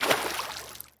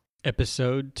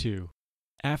Episode 2.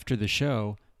 After the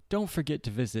show, don't forget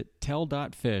to visit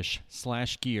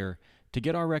tell.fish/gear to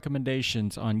get our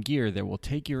recommendations on gear that will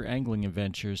take your angling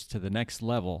adventures to the next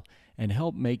level and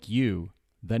help make you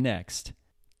the next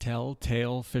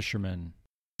Telltale Fisherman.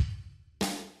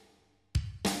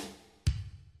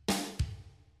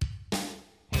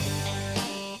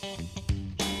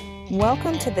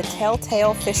 Welcome to the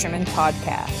Telltale Fisherman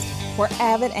podcast, where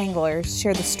avid anglers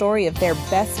share the story of their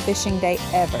best fishing day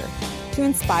ever to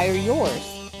inspire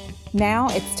yours. Now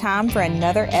it's time for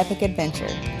another epic adventure.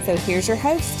 So here's your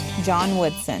host, John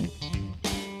Woodson.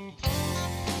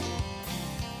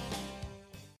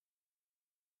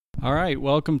 All right,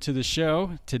 welcome to the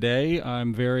show. Today,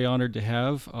 I'm very honored to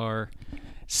have our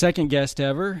second guest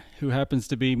ever, who happens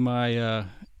to be my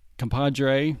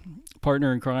compadre,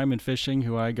 partner in crime in fishing,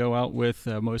 who I go out with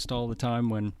most all the time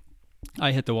when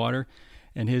I hit the water,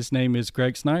 and his name is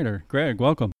Greg Snyder. Greg,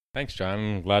 welcome. Thanks, John.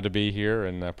 I'm glad to be here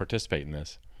and participate in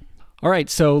this. All right,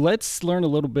 so let's learn a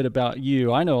little bit about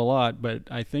you. I know a lot, but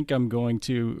I think I'm going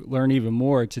to learn even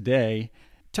more today.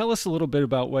 Tell us a little bit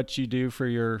about what you do for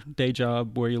your day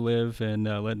job, where you live, and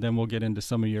then we'll get into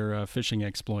some of your fishing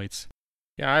exploits.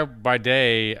 Yeah, by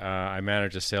day, I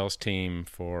manage a sales team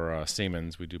for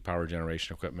Siemens. We do power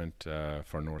generation equipment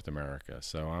for North America.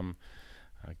 So I'm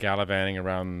gallivanting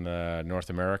around North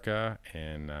America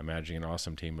and managing an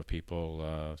awesome team of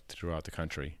people throughout the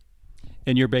country.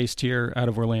 And you're based here out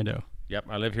of Orlando? Yep,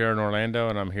 I live here in Orlando,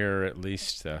 and I'm here at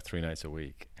least 3 nights a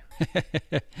week.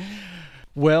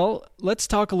 Well, let's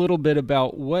talk a little bit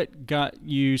about what got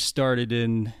you started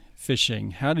in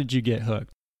fishing. How did you get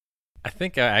hooked? I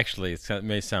think actually, it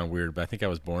may sound weird, but I think I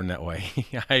was born that way.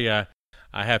 I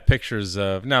have pictures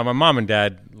of... Now, my mom and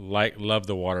dad loved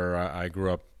the water. I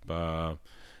grew up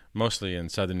mostly in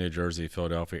southern New Jersey,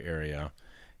 Philadelphia area,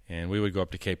 and we would go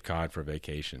up to Cape Cod for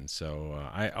vacation. So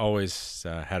I always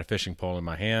had a fishing pole in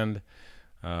my hand.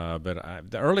 But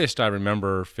the earliest I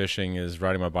remember fishing is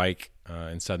riding my bike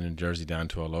in southern New Jersey down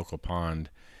to a local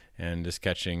pond and just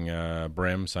catching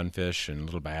brim, sunfish, and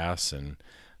little bass, and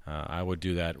I would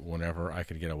do that whenever I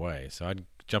could get away. So I'd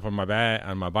jump on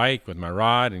my bike with my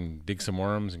rod and dig some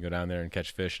worms and go down there and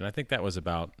catch fish. And I think that was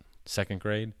about second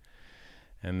grade.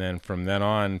 And then from then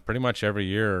on, pretty much every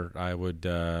year,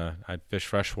 I'd fish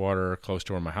freshwater close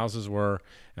to where my houses were.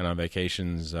 And on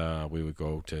vacations, we would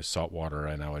go to saltwater,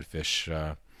 and I would fish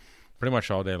pretty much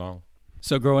all day long.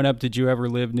 So growing up, did you ever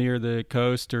live near the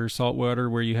coast or saltwater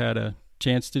where you had a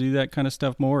chance to do that kind of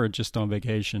stuff more, or just on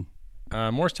vacation?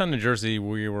 Morristown, New Jersey,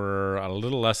 we were a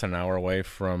little less than an hour away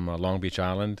from Long Beach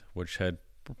Island, which had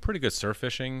pretty good surf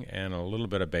fishing and a little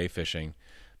bit of bay fishing.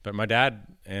 But my dad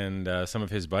and some of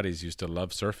his buddies used to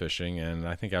love surf fishing, and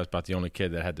I think I was about the only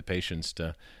kid that had the patience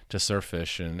to surf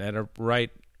fish. And at a right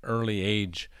early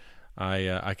age,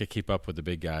 I could keep up with the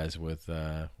big guys with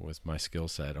my skill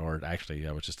set, or actually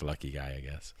I was just a lucky guy, I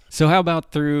guess. So how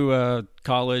about through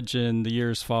college and the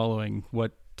years following?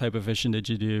 What type of fishing did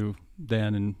you do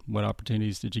then, and what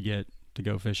opportunities did you get to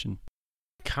go fishing?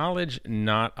 College,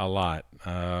 not a lot.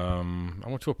 I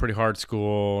went to a pretty hard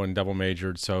school and double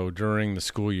majored, so during the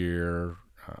school year,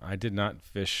 I did not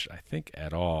fish, I think,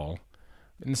 at all.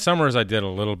 In the summers, I did a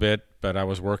little bit, but I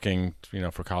was working,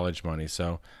 for college money.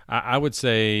 So I would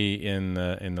say in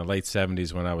the late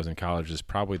 70s when I was in college is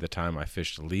probably the time I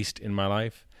fished least in my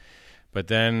life. But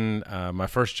then my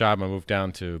first job, I moved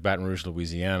down to Baton Rouge,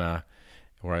 Louisiana,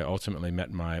 where I ultimately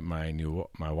met my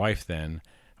wife then,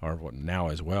 or now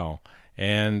as well.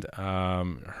 And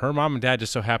her mom and dad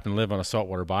just so happened to live on a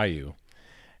saltwater bayou.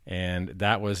 And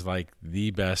that was like the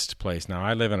best place. Now,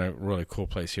 I live in a really cool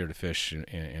place here to fish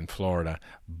in Florida,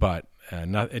 but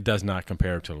it does not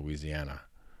compare to Louisiana.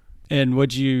 And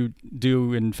what'd you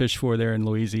do and fish for there in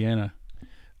Louisiana?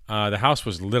 The house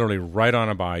was literally right on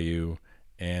a bayou,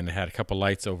 and it had a couple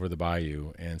lights over the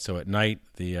bayou. And so at night,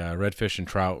 the redfish and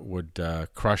trout would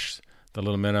crush the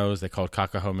little minnows, they called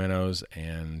cacao minnows,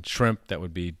 and shrimp that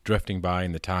would be drifting by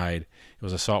in the tide. It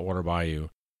was a saltwater bayou.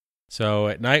 So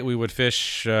at night we would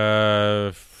fish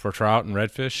for trout and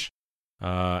redfish,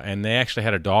 and they actually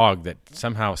had a dog that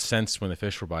somehow sensed when the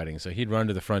fish were biting. So he'd run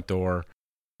to the front door,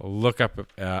 look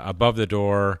up above the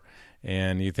door,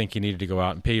 and you think you needed to go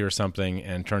out and pee or something,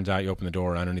 and turns out you open the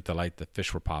door, and underneath the light the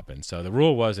fish were popping. So the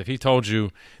rule was if he told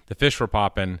you the fish were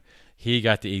popping, he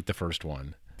got to eat the first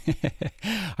one.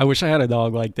 I wish I had a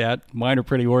dog like that. Mine are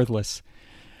pretty worthless.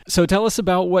 So tell us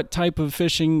about what type of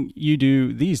fishing you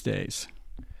do these days.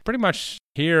 Pretty much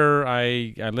here,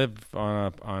 I live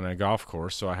on a golf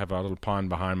course, so I have a little pond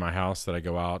behind my house that I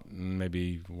go out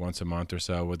maybe once a month or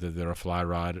so, whether they're a fly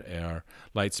rod or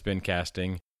light spin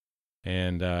casting,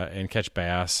 and catch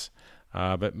bass.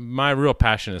 But my real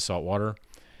passion is saltwater.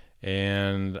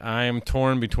 And I am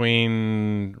torn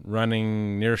between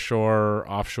running near shore,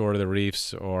 offshore to the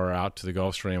reefs, or out to the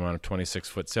Gulf Stream on a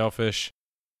 26-foot sailfish,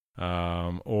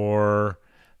 or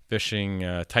fishing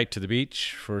tight to the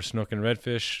beach for snook and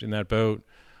redfish in that boat.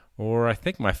 Or I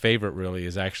think my favorite really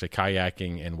is actually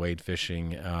kayaking and wade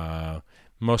fishing,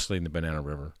 mostly in the Banana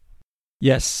River.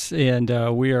 Yes, and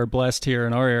we are blessed here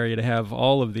in our area to have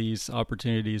all of these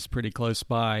opportunities pretty close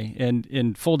by. And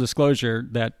in full disclosure,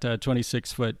 that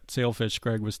 26-foot sailfish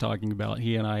Greg was talking about,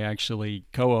 he and I actually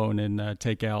co-own and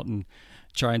take out and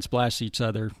try and splash each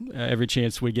other every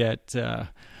chance we get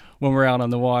when we're out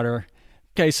on the water.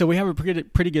 Okay, so we have a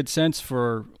pretty good sense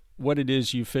for what it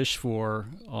is you fish for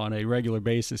on a regular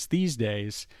basis these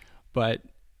days, but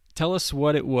tell us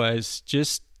what it was,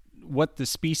 just what the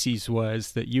species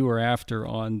was that you were after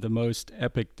on the most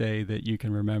epic day that you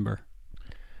can remember.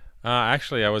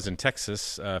 Actually, I was in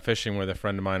Texas fishing with a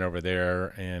friend of mine over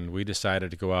there, and we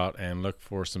decided to go out and look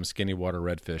for some skinny water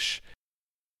redfish.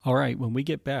 All right, when we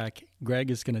get back, Greg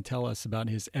is going to tell us about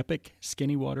his epic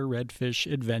skinny water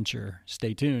redfish adventure.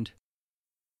 Stay tuned.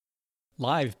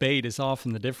 Live bait is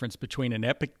often the difference between an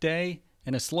epic day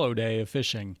and a slow day of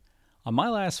fishing. On my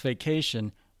last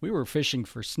vacation, we were fishing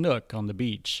for snook on the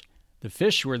beach. The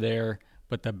fish were there,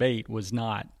 but the bait was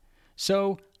not.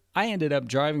 So I ended up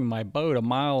driving my boat a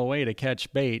mile away to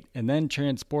catch bait and then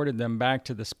transported them back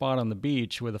to the spot on the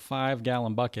beach with a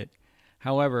 5-gallon bucket.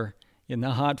 However, in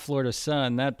the hot Florida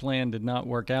sun, that plan did not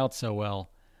work out so well.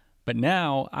 But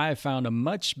now I have found a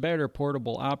much better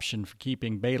portable option for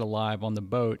keeping bait alive on the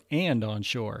boat and on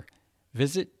shore.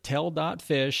 Visit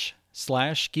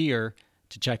tell.fish/gear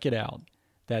to check it out.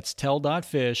 That's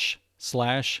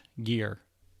tell.fish/gear.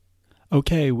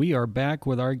 Okay, we are back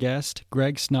with our guest,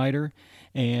 Greg Snyder,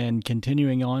 and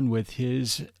continuing on with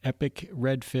his epic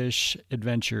redfish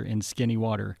adventure in skinny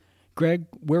water. Greg,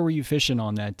 where were you fishing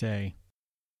on that day?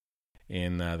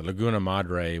 In the Laguna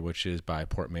Madre, which is by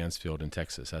Port Mansfield in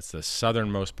Texas. That's the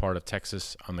southernmost part of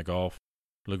Texas on the Gulf.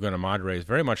 Laguna Madre is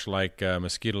very much like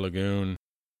Mosquito Lagoon,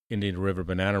 Indian River,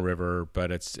 Banana River,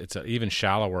 but it's even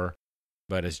shallower,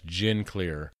 but it's gin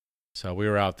clear. So we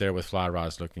were out there with fly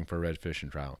rods looking for redfish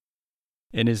and trout.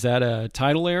 And is that a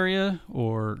tidal area,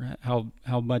 or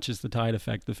how much is the tide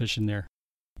affect the fishing there?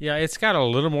 Yeah, it's got a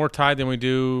little more tide than we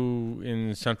do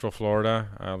in Central Florida,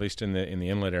 at least in the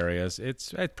inlet areas.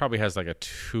 It probably has like a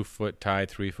 2-foot tide,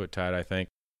 3-foot tide, I think.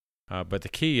 But the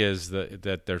key is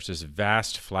that there's this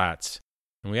vast flats,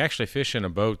 and we actually fish in a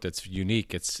boat that's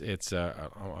unique. It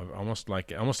almost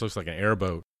looks like an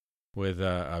airboat with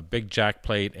a big jack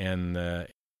plate, and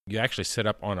you actually sit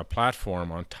up on a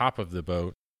platform on top of the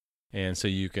boat. And so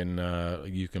you can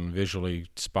visually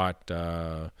spot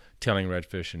tailing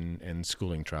redfish and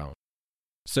schooling trout.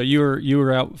 So you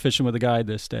were out fishing with a guide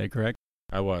this day, correct?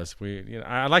 I was.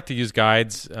 I like to use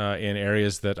guides in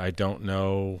areas that I don't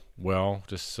know well,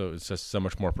 just so it's just so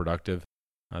much more productive.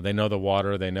 They know the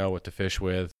water, they know what to fish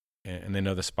with, and they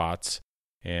know the spots.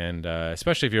 And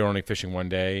especially if you're only fishing one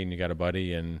day and you got a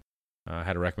buddy, and I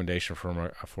had a recommendation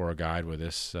for a guide with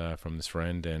this from this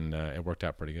friend, and it worked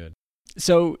out pretty good.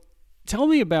 So tell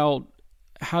me about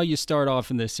how you start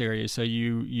off in this area. So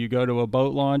you go to a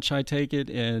boat launch, I take it,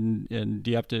 and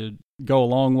do you have to go a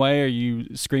long way? Are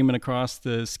you screaming across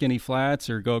the skinny flats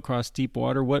or go across deep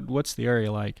water? What's the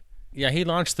area like? Yeah, he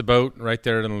launched the boat right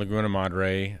there in Laguna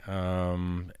Madre,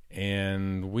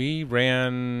 and we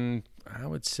ran, I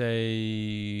would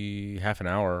say, half an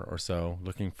hour or so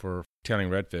looking for tailing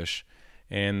redfish.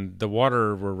 And the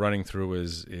water we're running through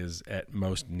is at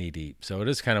most knee deep. So it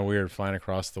is kind of weird flying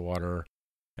across the water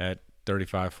at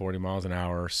 35, 40 miles an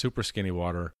hour, super skinny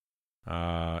water.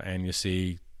 And you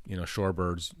see,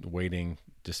 shorebirds wading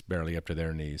just barely up to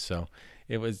their knees. So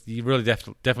you really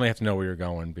definitely have to know where you're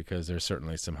going, because there's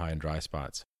certainly some high and dry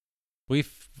spots. We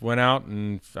went out,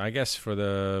 and I guess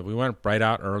we went right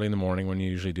out early in the morning when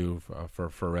you usually do for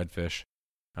redfish,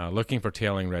 looking for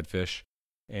tailing redfish.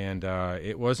 And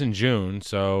it was in June,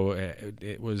 so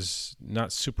it was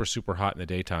not super, super hot in the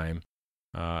daytime.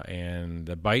 And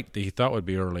the bite he thought would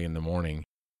be early in the morning.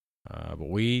 But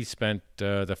we spent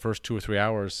the first 2 or 3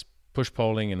 hours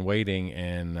push-poling and wading,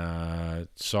 and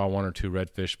saw 1 or 2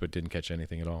 redfish, but didn't catch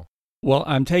anything at all. Well,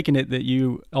 I'm taking it that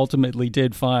you ultimately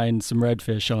did find some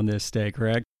redfish on this day,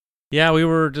 correct? Yeah, we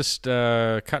were just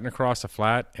cutting across a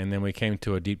flat, and then we came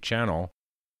to a deep channel.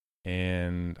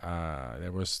 And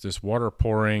there was this water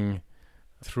pouring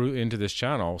through into this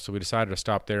channel, so we decided to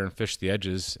stop there and fish the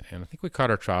edges, and I think we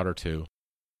caught a trout or 2.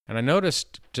 And I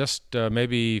noticed just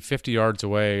maybe 50 yards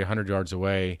away, 100 yards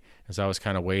away, as I was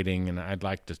kind of wading, and I'd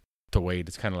like to wade.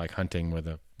 It's kind of like hunting with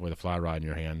a fly rod in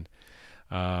your hand.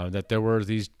 that there were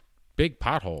these big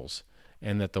potholes,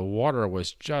 and that the water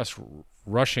was just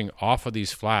rushing off of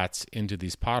these flats into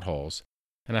these potholes.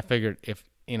 And I figured, if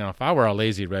I were a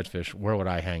lazy redfish, where would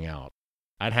I hang out?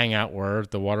 I'd hang out where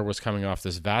the water was coming off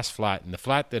this vast flat, and the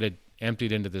flat that had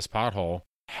emptied into this pothole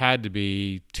had to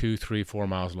be 2, 3, 4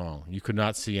 miles long. You could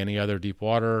not see any other deep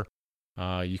water.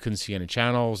 You couldn't see any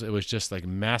channels. It was just like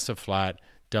massive flat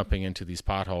dumping into these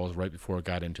potholes right before it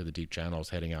got into the deep channels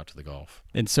heading out to the Gulf.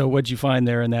 And so what'd you find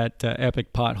there in that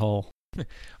epic pothole?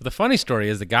 The funny story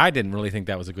is the guy didn't really think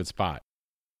that was a good spot.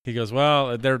 He goes,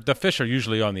 well, the fish are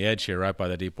usually on the edge here right by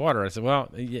the deep water. I said, well,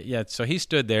 yeah. So he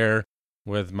stood there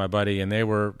with my buddy, and they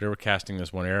were casting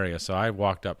this one area. So I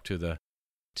walked up to the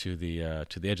edge of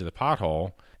the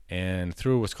pothole and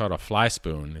threw what's called a fly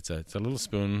spoon. It's a little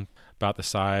spoon about the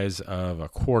size of a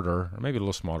quarter, or maybe a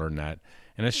little smaller than that,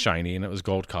 and it's shiny, and it was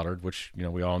gold colored, which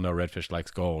we all know redfish likes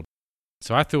gold.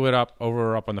 So I threw it up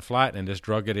on the flat and just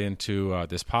drug it into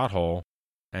this pothole.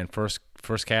 And first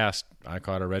cast, I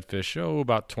caught a redfish,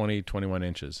 about 20, 21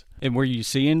 inches. And were you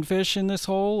seeing fish in this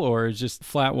hole, or just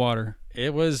flat water?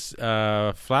 It was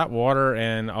flat water,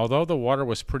 and although the water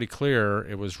was pretty clear,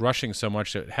 it was rushing so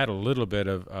much that it had a little bit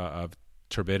of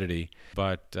turbidity.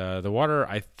 But the water,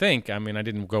 I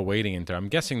didn't go wading into it. I'm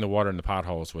guessing the water in the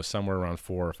potholes was somewhere around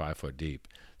 4 or 5 foot deep.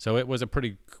 So it was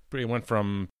it went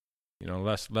from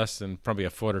less than probably a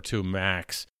foot or two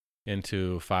max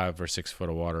into 5 or 6 foot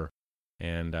of water.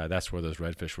 And that's where those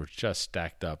redfish were just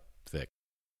stacked up thick.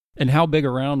 And how big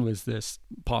around was this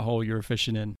pothole you were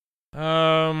fishing in?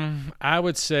 I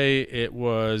would say there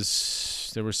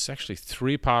was actually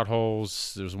 3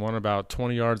 potholes. There was one about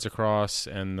 20 yards across,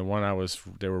 and the one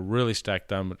they were really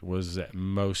stacked up was at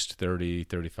most 30,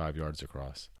 35 yards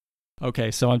across. Okay,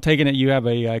 so I'm taking it you have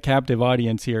a captive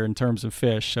audience here in terms of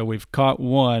fish. So we've caught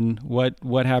one.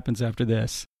 What happens after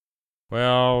this?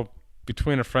 Well,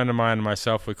 between a friend of mine and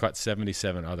myself, we caught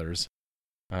 77 others,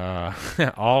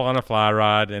 all on a fly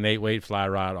rod, an 8-weight fly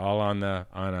rod, all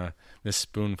on this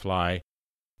spoon fly,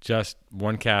 just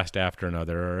one cast after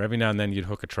another. Or every now and then you'd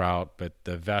hook a trout, but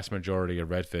the vast majority of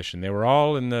redfish, and they were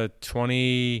all in the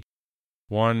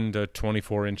 21 to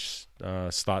 24 inch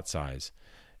slot size.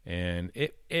 And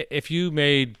if you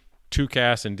made 2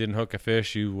 casts and didn't hook a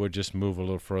fish, you would just move a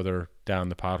little further down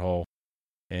the pothole.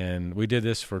 And we did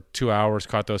this for 2 hours,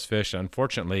 caught those fish.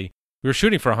 Unfortunately, we were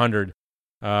shooting for 100.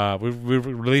 We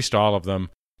released all of them,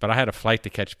 but I had a flight to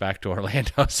catch back to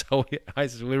Orlando, so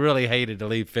we really hated to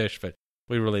leave fish, but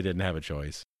we really didn't have a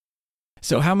choice.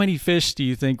 So how many fish do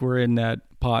you think were in that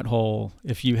pothole,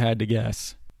 if you had to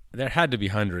guess? There had to be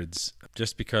hundreds,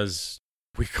 just because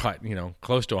we caught,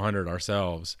 close to 100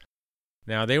 ourselves.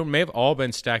 Now, they may have all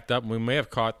been stacked up, and we may have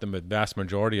caught the vast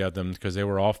majority of them because they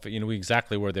were all,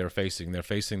 exactly where they were facing. They're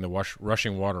facing the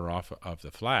rushing water off of the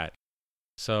flat.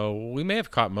 So we may have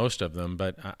caught most of them,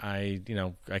 but I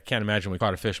can't imagine we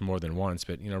caught a fish more than once.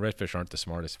 But, redfish aren't the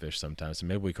smartest fish sometimes, so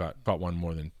maybe we caught one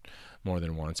more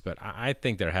than once. But I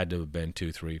think there had to have been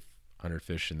 200-300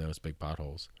 fish in those big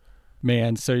potholes.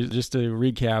 Man, so just to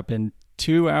recap, in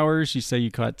 2 hours, you say you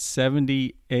caught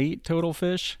 78 total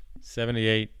fish?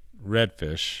 78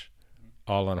 redfish,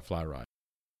 all on a fly rod.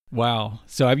 Wow.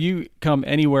 So have you come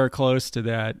anywhere close to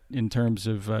that in terms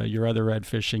of your other red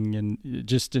fishing and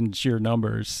just in sheer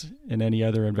numbers in any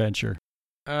other adventure?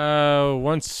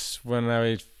 Once when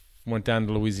I went down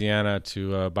to Louisiana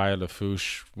to Bayou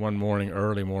Lafourche,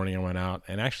 early morning I went out,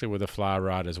 and actually with a fly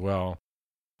rod as well.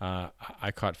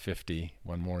 I caught 50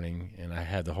 one morning, and I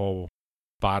had the whole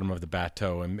bottom of the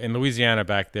bateau. And in Louisiana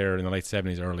back there in the late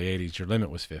 70s, early 80s, your limit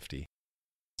was 50.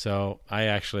 So I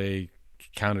actually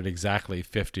counted exactly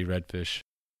 50 redfish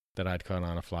that I'd caught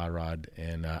on a fly rod,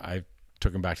 and I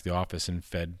took them back to the office and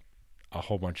fed a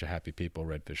whole bunch of happy people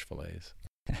redfish fillets.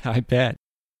 I bet.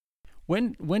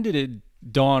 When did it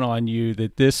dawn on you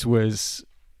that this was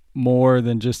more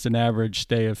than just an average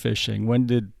day of fishing? When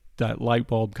did that light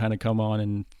bulb kind of come on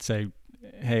and say,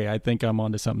 hey, I think I'm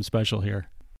onto something special here?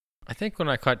 I think when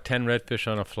I caught 10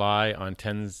 redfish on a fly on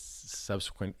 10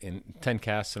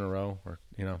 casts in a row, or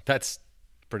that's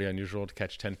pretty unusual to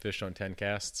catch 10 fish on 10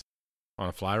 casts on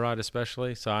a fly rod,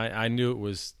 especially. So I knew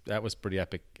that was pretty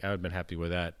epic. I would have been happy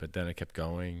with that, but then it kept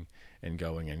going and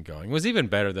going and going. It was even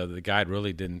better though. The guide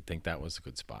really didn't think that was a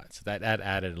good spot, so that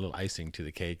added a little icing to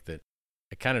the cake. That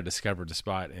I kind of discovered the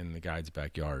spot in the guide's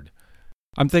backyard.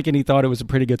 I'm thinking he thought it was a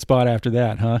pretty good spot after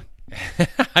that, huh?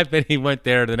 I bet he went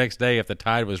there the next day if the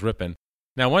tide was ripping.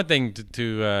 Now, one thing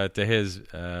to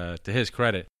his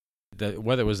credit,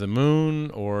 whether it was the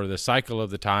moon or the cycle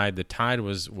of the tide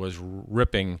was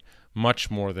ripping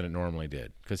much more than it normally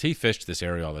did, because he fished this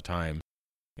area all the time,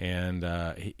 and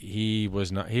he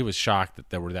was shocked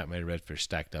that there were that many redfish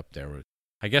stacked up there.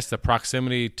 I guess the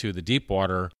proximity to the deep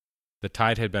water, the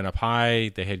tide had been up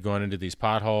high, they had gone into these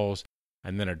potholes,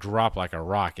 and then a drop like a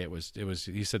rock. It was.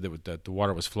 He said that the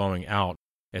water was flowing out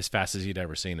as fast as he'd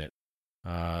ever seen it.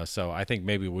 So I think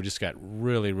maybe we just got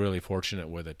really, really fortunate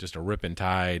with it. Just a ripping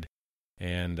tide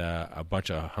and a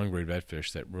bunch of hungry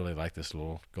redfish that really liked this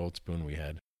little gold spoon we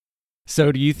had.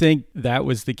 So do you think that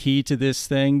was the key to this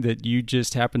thing, that you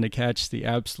just happened to catch the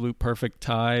absolute perfect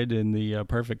tide in the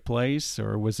perfect place,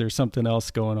 or was there something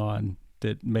else going on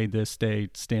that made this day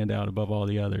stand out above all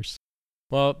the others?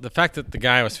 Well, the fact that the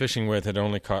guy I was fishing with had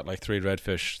only caught like 3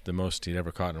 redfish, the most he'd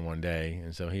ever caught in one day,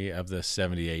 and so of the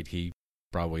 78, he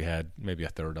probably had maybe a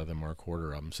third of them or a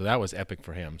quarter of them. So that was epic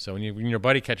for him. So when your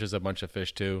buddy catches a bunch of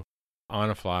fish too, on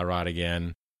a fly rod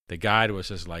again, the guide was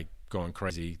just like going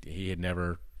crazy. He had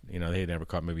never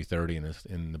caught maybe 30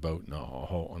 in the boat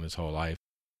on his whole life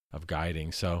of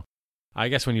guiding. So I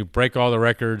guess when you break all the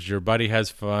records, your buddy has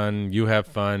fun, you have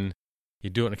fun. You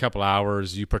do it in a couple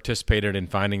hours. You participated in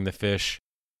finding the fish.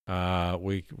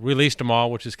 We released them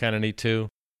all, which is kind of neat too.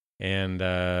 And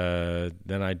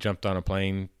then I jumped on a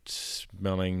plane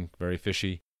smelling very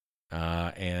fishy.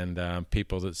 And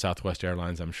people at Southwest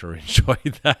Airlines, I'm sure,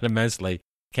 enjoyed that immensely.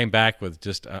 Came back with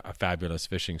just a fabulous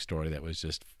fishing story that was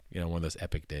just, one of those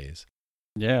epic days.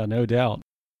 Yeah, no doubt.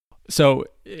 So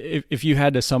if you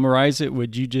had to summarize it,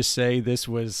 would you just say this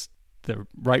was the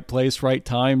right place, right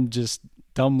time, just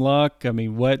dumb luck? I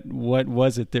mean, what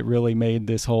was it that really made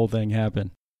this whole thing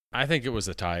happen? I think it was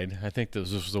the tide. I think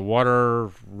this was the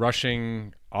water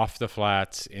rushing off the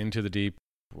flats into the deep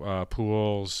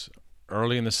pools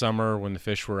early in the summer when the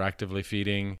fish were actively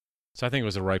feeding. So I think it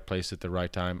was the right place at the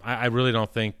right time. I really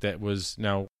don't think that was...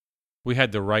 Now, we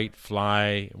had the right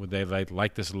fly. They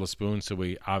liked this little spoon, so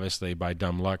we obviously, by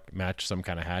dumb luck, matched some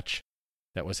kind of hatch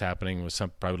that was happening with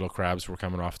some probably little crabs were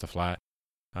coming off the flat.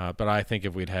 But I think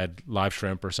if we'd had live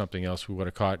shrimp or something else, we would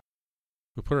have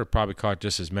probably caught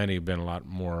just as many, been a lot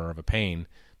more of a pain.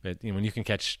 But when you can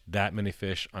catch that many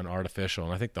fish on artificial,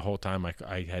 and I think the whole time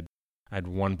I had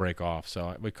one break off,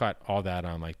 so we caught all that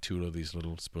on like 2 of these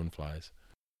little spoon flies.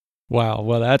 Wow,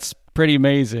 well, that's pretty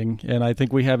amazing, and I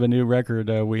think we have a new record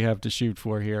we have to shoot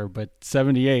for here. But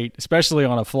 78, especially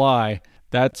on a fly,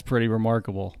 that's pretty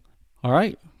remarkable. All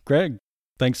right, Greg,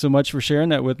 thanks so much for sharing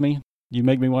that with me. You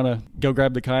make me want to go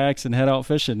grab the kayaks and head out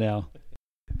fishing now.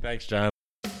 Thanks, John.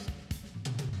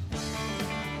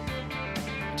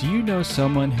 Do you know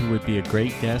someone who would be a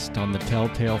great guest on the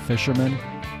Telltale Fisherman?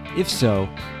 If so,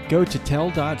 go to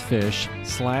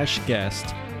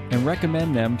tell.fish/guest and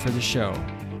recommend them for the show.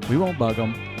 We won't bug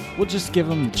them. We'll just give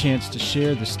them the chance to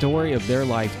share the story of their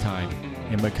lifetime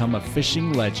and become a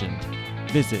fishing legend.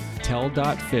 Visit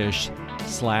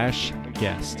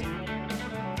tell.fish/guest.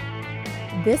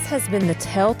 This has been the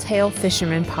Telltale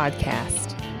Fisherman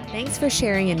Podcast. Thanks for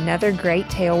sharing another great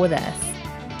tale with us.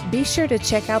 Be sure to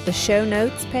check out the show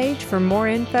notes page for more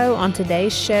info on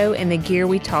today's show and the gear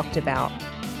we talked about.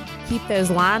 Keep those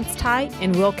lines tight,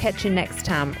 and we'll catch you next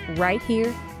time right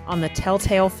here on the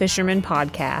Telltale Fisherman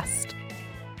Podcast.